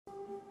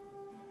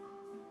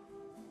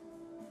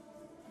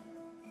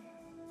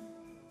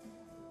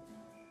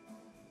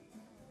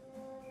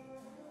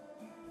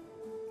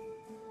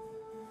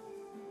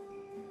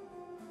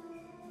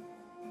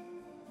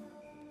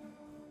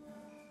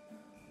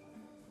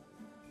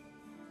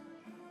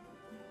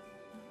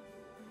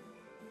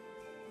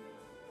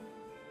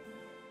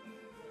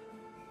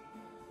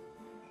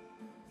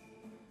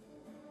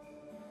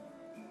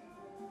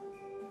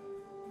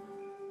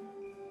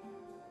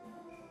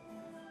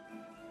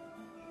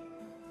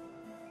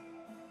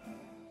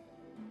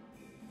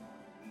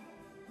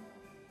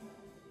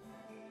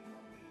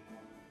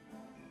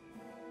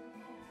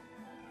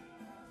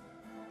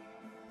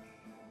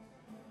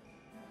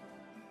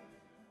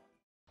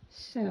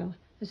So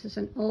this is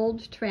an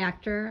old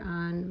tractor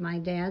on my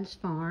dad's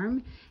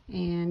farm.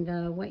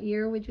 And what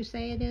year would you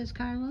say it is,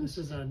 Carlos? This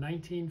is a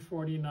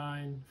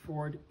 1949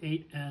 Ford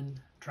 8N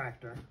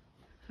tractor.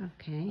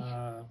 Okay.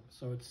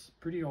 So it's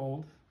pretty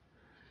old.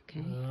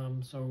 Okay.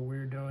 So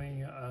we're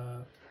doing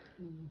a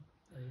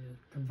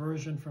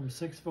conversion from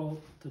 6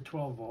 volt to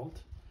 12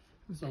 volt.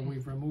 Okay. So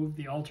we've removed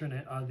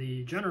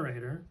the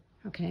generator.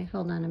 Okay,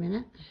 hold on a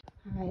minute.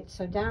 All right,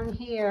 so down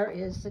here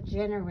is the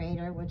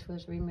generator, which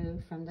was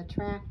removed from the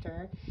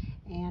tractor,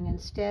 and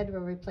instead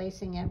we're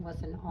replacing it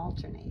with an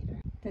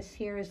alternator. This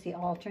here is the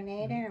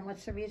alternator, and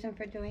what's the reason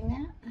for doing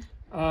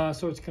that?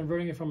 So it's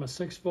converting it from a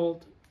 6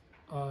 volt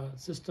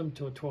system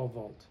to a 12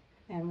 volt.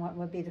 And what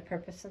would be the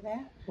purpose of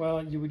that?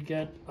 Well, you would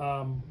get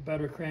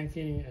better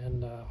cranking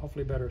and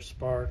hopefully better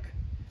spark.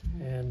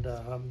 And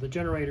the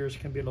generators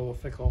can be a little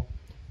fickle.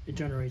 It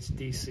generates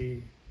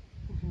DC,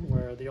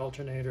 where the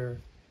alternator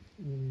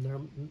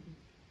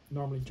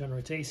normally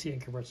generates AC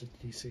and converts it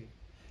to DC.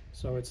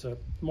 So it's a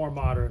more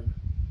modern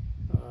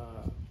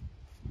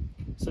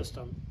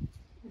system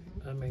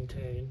and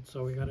maintained.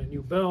 So we got a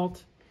new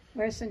belt.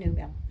 Where's the new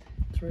belt?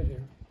 It's right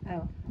here.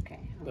 Oh, okay.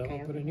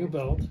 Okay. Put a new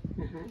belt.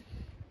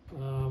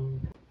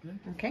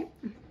 Okay.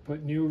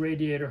 Put new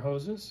radiator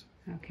hoses.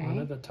 Okay. On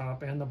it, the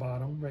top and the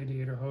bottom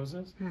radiator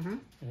hoses,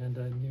 and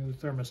a new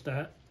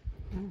thermostat,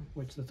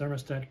 which the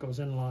thermostat goes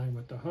in line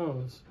with the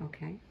hose.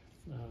 Okay.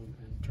 And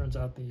it turns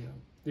out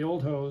the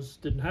old hose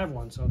didn't have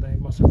one, so they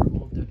must have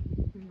removed it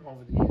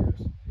over the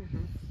years.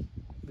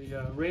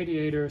 The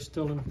radiator is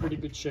still in pretty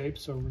good shape,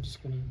 so we're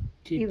just going to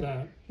keep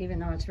that. Even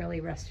though it's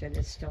really rusted,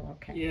 it's still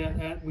okay.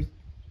 Yeah,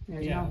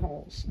 there's no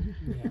holes.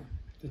 Yeah,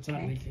 it's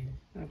not leaking.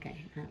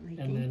 Okay, not leaking.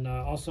 And then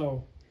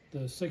also,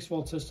 the 6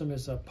 volt system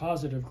is a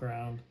positive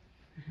ground,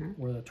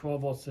 where the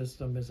 12 volt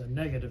system is a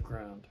negative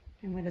ground.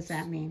 And what does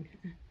that mean?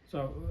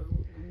 So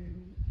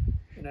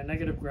in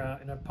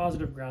a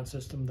positive ground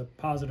system, the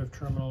positive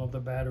terminal of the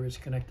battery is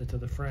connected to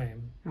the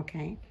frame.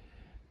 Okay.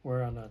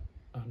 Where on a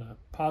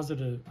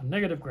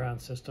negative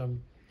ground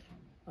system,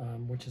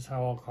 which is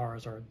how all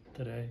cars are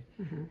today,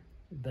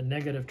 the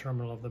negative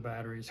terminal of the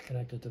battery is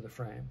connected to the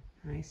frame.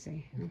 I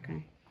see.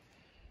 Okay.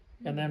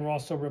 And then we're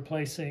also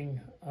replacing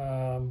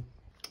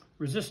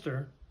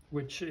resistor,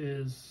 which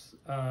is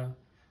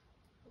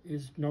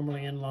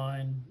normally in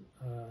line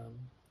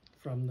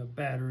from the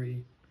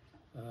battery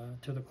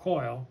to the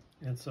coil,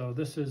 and so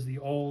this is the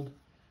old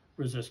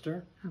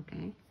resistor.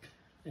 Okay.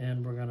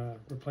 And we're going to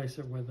replace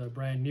it with a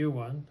brand new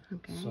one.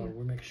 Okay. So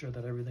we'll make sure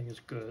that everything is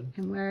good.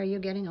 And where are you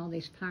getting all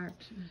these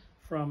parts?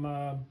 From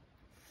I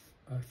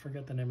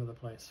forget the name of the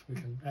place. We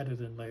can add it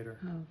in later.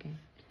 Okay.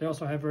 They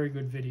also have very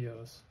good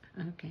videos.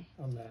 Okay.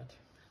 On that.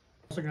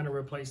 Also going to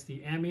replace the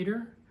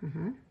ammeter,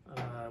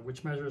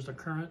 which measures the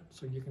current,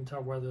 so you can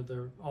tell whether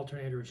the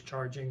alternator is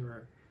charging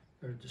or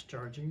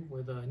discharging,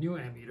 with a new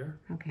ammeter.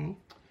 Okay.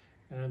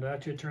 And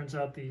actually, it turns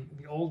out the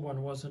old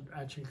one wasn't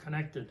actually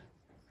connected.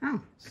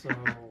 Oh. So,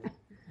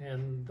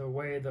 and the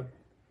way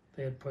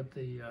they had put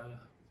the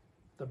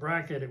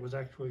bracket, it was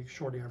actually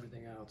shorting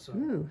everything out. So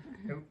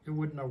it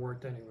wouldn't have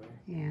worked anyway.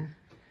 Yeah.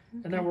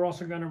 Okay. And then we're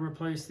also going to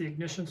replace the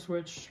ignition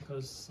switch,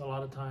 because a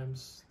lot of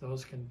times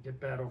those can get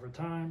bad over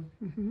time.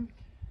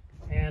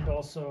 And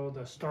also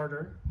the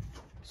starter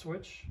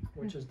switch,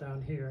 which is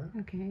down here.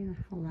 Okay,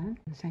 hold on.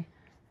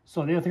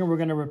 So the other thing we're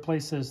going to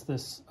replace is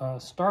this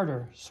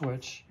starter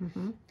switch,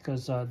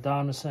 because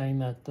Don was saying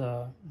that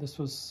this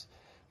was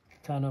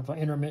kind of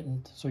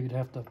intermittent, so you'd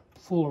have to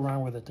fool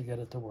around with it to get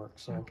it to work.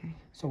 So,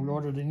 so we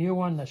ordered a new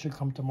one that should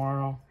come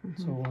tomorrow.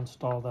 So we'll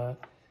install that.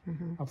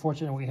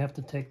 Unfortunately, we have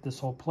to take this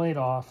whole plate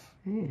off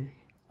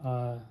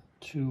to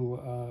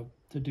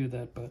do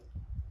that, but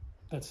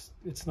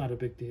it's not a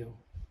big deal.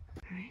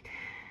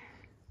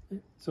 Right.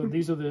 So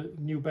these are the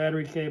new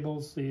battery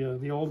cables.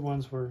 The old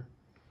ones were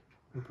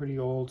pretty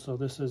old, so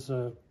this is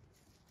a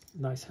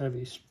nice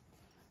heavy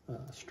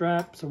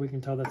strap, so we can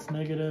tell that's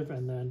negative,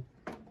 and then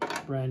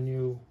brand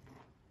new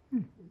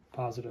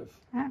positive.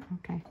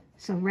 Okay.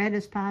 So red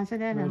is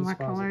positive, and what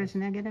color is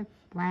negative?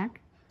 Black?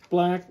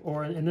 Black,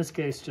 or in this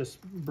case,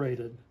 just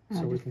braided,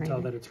 so we can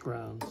tell that it's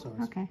ground. So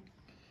okay.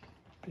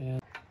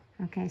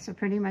 Okay, so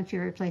pretty much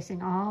you're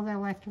replacing all the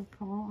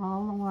electrical,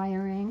 all the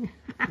wiring.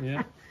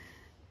 Yeah.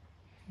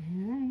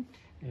 All right.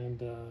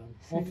 And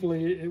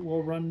hopefully it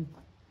will run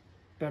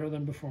better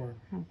than before.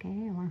 Okay,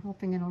 and we're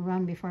hoping it'll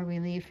run before we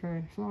leave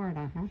for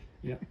Florida, huh?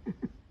 Yeah,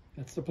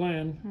 that's the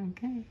plan.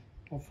 Okay.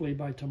 Hopefully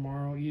by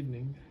tomorrow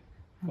evening,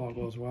 if all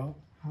goes well.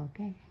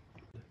 Okay.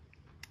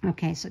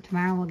 Okay, so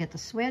tomorrow we'll get the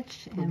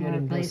switch, and we're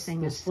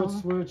replacing this foot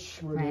switch.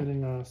 We're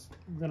getting we're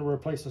going to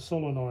replace the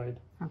solenoid.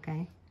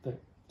 Okay. That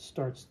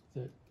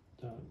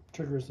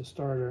triggers the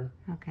starter.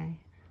 Okay.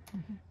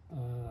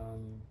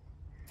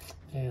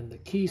 And the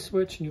key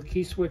switch, new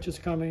key switch is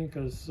coming,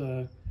 because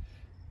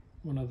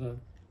one of the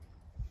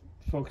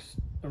folks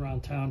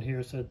around town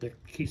here said the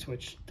key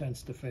switch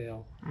tends to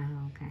fail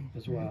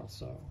as well.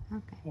 So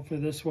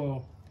hopefully this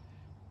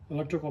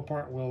electrical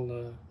part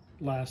will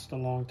last a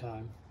long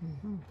time.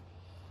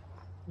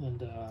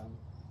 And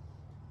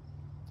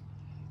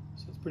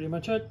So that's pretty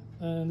much it.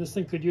 And this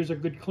thing could use a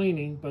good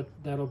cleaning, but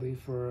that'll be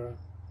for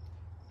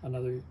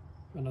another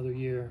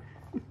year.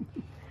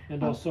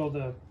 And also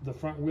the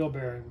front wheel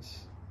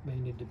bearings may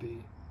need to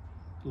be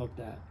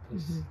looked at,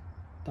 because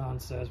Don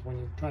says when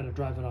you try to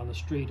drive it on the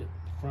street, the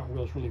front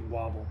wheels really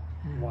wobble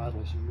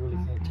wildly, so you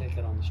really can't take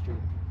it on the street.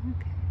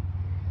 Okay.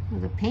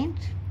 Well, the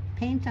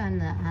paint on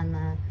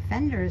the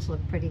fenders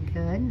look pretty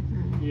good.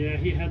 Yeah,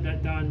 he had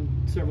that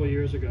done several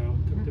years ago.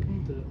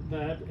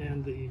 That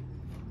and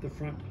the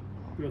front,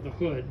 the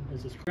hood.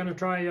 We're gonna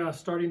try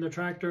starting the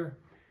tractor.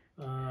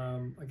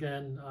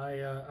 Again,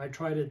 I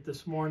tried it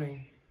this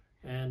morning,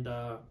 and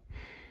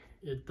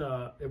it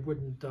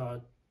wouldn't.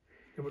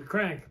 It would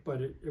crank,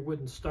 but it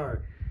wouldn't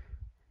start.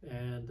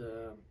 And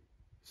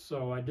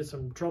so I did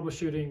some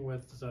troubleshooting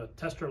with a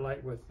tester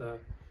light with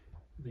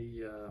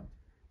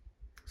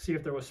see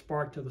if there was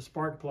spark to the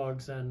spark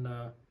plugs, and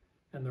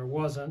there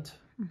wasn't.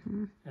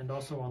 And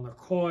also on the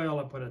coil,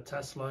 I put a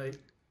test light,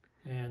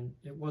 and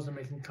it wasn't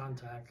making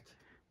contact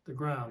the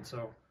ground.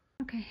 So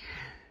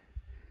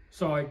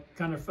so I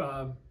kind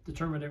of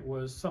determined it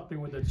was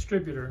something with the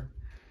distributor.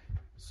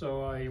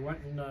 So I went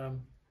and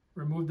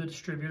removed the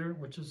distributor,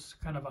 which is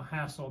kind of a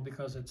hassle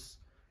because it's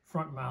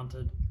front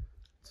mounted.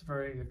 It's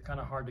very kind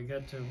of hard to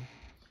get to.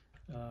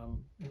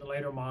 In the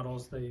later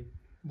models, they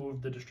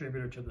moved the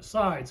distributor to the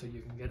side so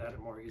you can get at it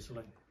more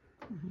easily.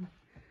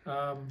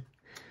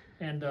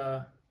 And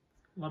a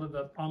lot of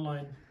the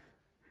online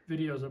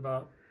videos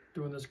about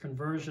doing this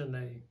conversion,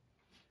 they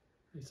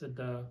said,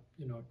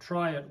 you know,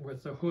 try it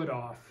with the hood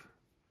off.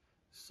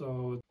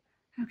 So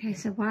okay,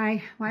 so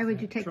why would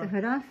you take the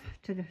hood off?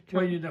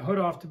 Well, you need the hood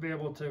off to be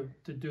able to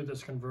do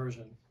this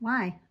conversion.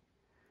 Why?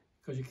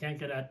 Because you can't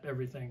get at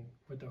everything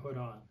with the hood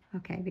on.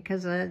 Okay,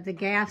 because the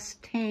gas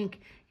tank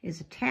is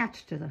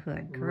attached to the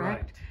hood,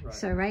 correct? Right.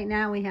 So right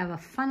now we have a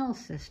funnel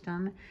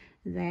system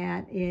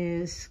that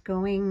is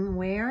going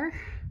where?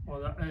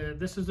 Well,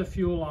 this is the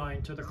fuel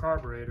line to the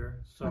carburetor.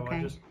 So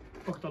I just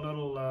hooked a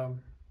little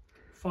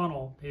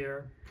funnel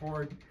here,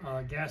 poured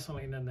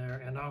gasoline in there,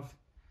 enough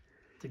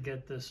to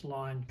get this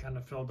line kind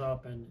of filled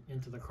up and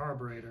into the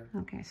carburetor.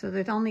 Okay, so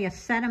there's only a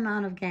set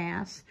amount of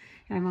gas,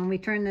 and when we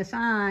turn this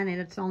on,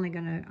 it's only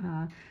going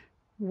to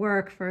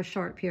work for a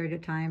short period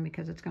of time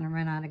because it's going to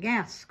run out of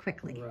gas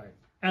quickly. Right.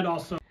 And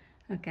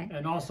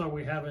also,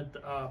 we haven't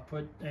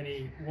put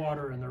any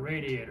water in the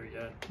radiator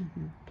yet.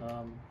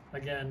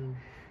 Again,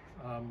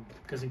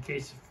 because in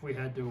case if we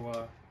had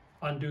to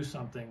undo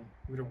something,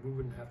 we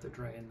wouldn't have to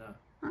drain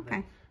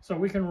the. So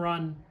we can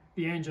run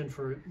the engine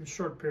for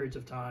short periods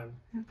of time.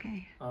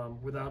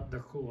 Without the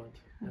coolant.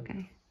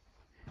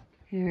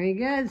 Very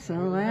good. So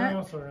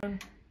let's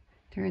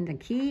turn the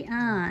key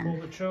on.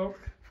 Pull the choke.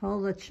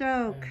 Pull the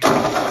choke.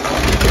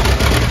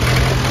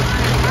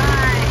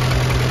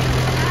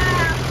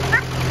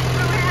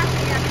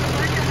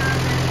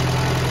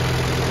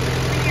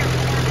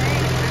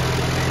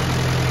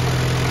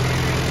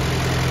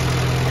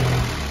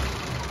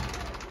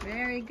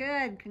 Very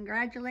good.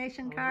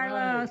 Congratulations,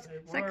 Carlos.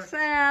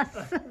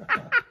 Success.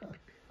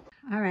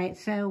 All right,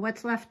 so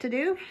what's left to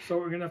do? So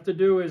what we're gonna have to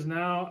do is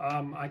now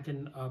I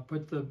can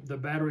put the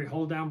battery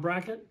hold down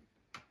bracket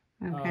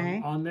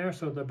on there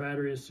so the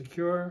battery is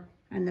secure.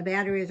 And the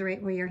battery is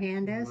right where your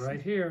hand is?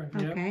 Right here,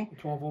 yep,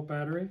 12-volt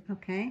battery.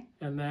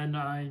 And then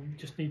I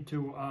just need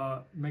to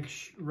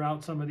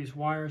route some of these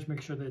wires,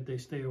 make sure that they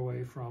stay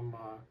away from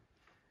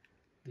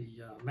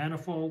the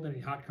manifold, any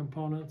hot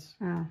components.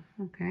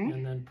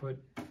 And then put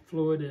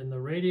fluid in the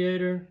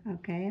radiator.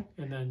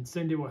 And then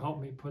Cindy will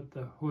help me put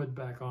the hood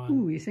back on.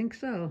 Ooh, you think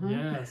so, huh?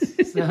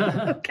 Yes.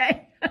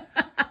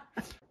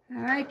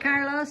 All right,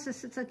 Carlos,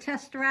 this is a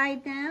test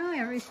ride now.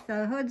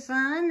 The hood's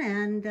on,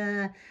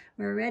 and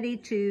we're ready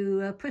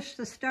to push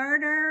the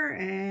starter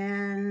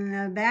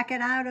and back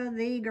it out of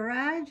the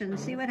garage and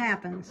see what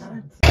happens. All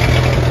right,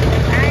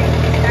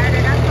 start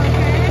it up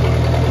okay.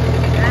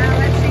 Now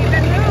let's see if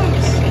it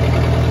moves.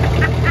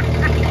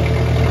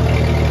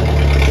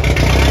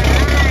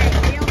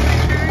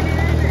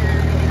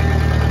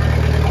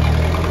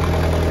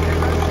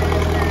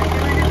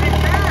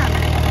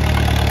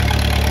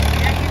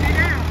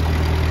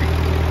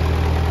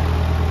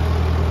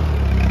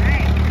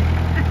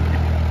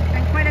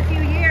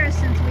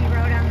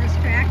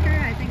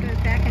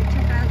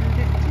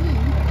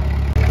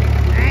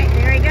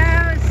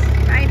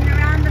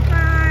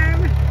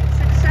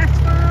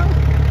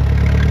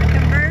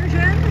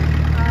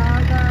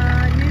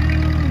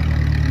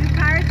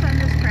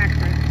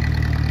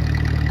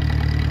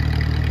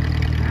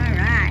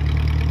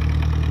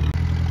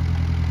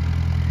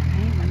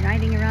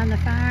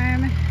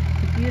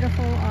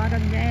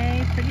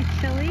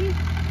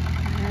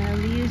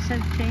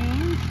 Have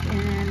changed,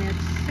 and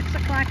it's 6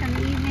 o'clock in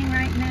the evening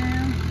right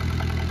now,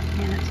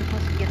 and it's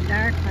supposed to get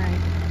dark by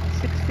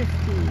 6:15.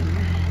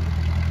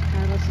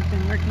 Carlos has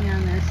been working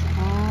on this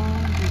all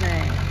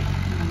day,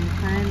 and we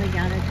finally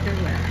got it to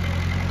work.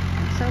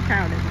 I'm so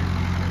proud of him.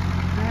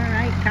 All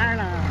right,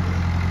 Carlos.